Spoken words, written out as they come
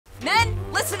Men,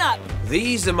 listen up.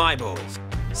 These are my balls.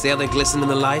 See how they glisten in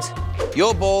the light?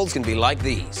 Your balls can be like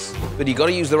these, but you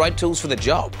gotta use the right tools for the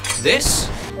job. This?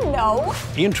 No.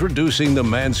 Introducing the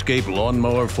Manscaped Lawn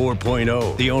Mower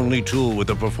 4.0, the only tool with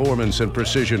the performance and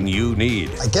precision you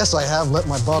need. I guess I have let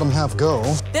my bottom half go.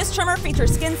 This trimmer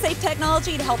features SkinSafe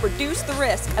technology to help reduce the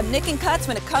risk of nick and cuts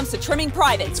when it comes to trimming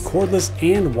privates. It's cordless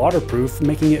and waterproof,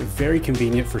 making it very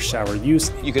convenient for shower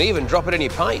use. You can even drop it in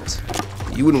your pint.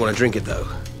 You wouldn't want to drink it, though.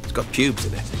 It's got pubes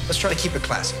in it. Let's try to keep it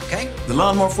classy, okay? The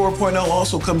Lawn Mower 4.0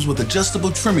 also comes with adjustable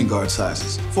trimming guard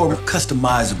sizes for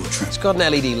customizable trim. It's got an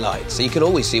LED light, so you can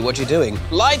always see what you're doing.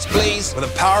 Lights, please! With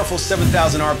a powerful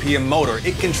 7,000 RPM motor,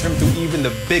 it can trim through even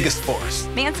the biggest forest.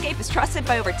 Manscaped is trusted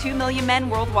by over 2 million men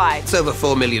worldwide. It's over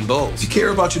 4 million balls. If you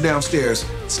care about your downstairs,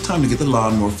 it's time to get the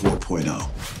Lawn Mower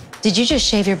 4.0. Did you just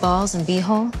shave your balls and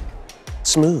beehole?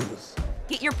 Smooth.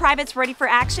 Get your privates ready for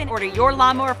action. Order your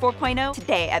Lawn Mower 4.0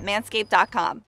 today at manscaped.com.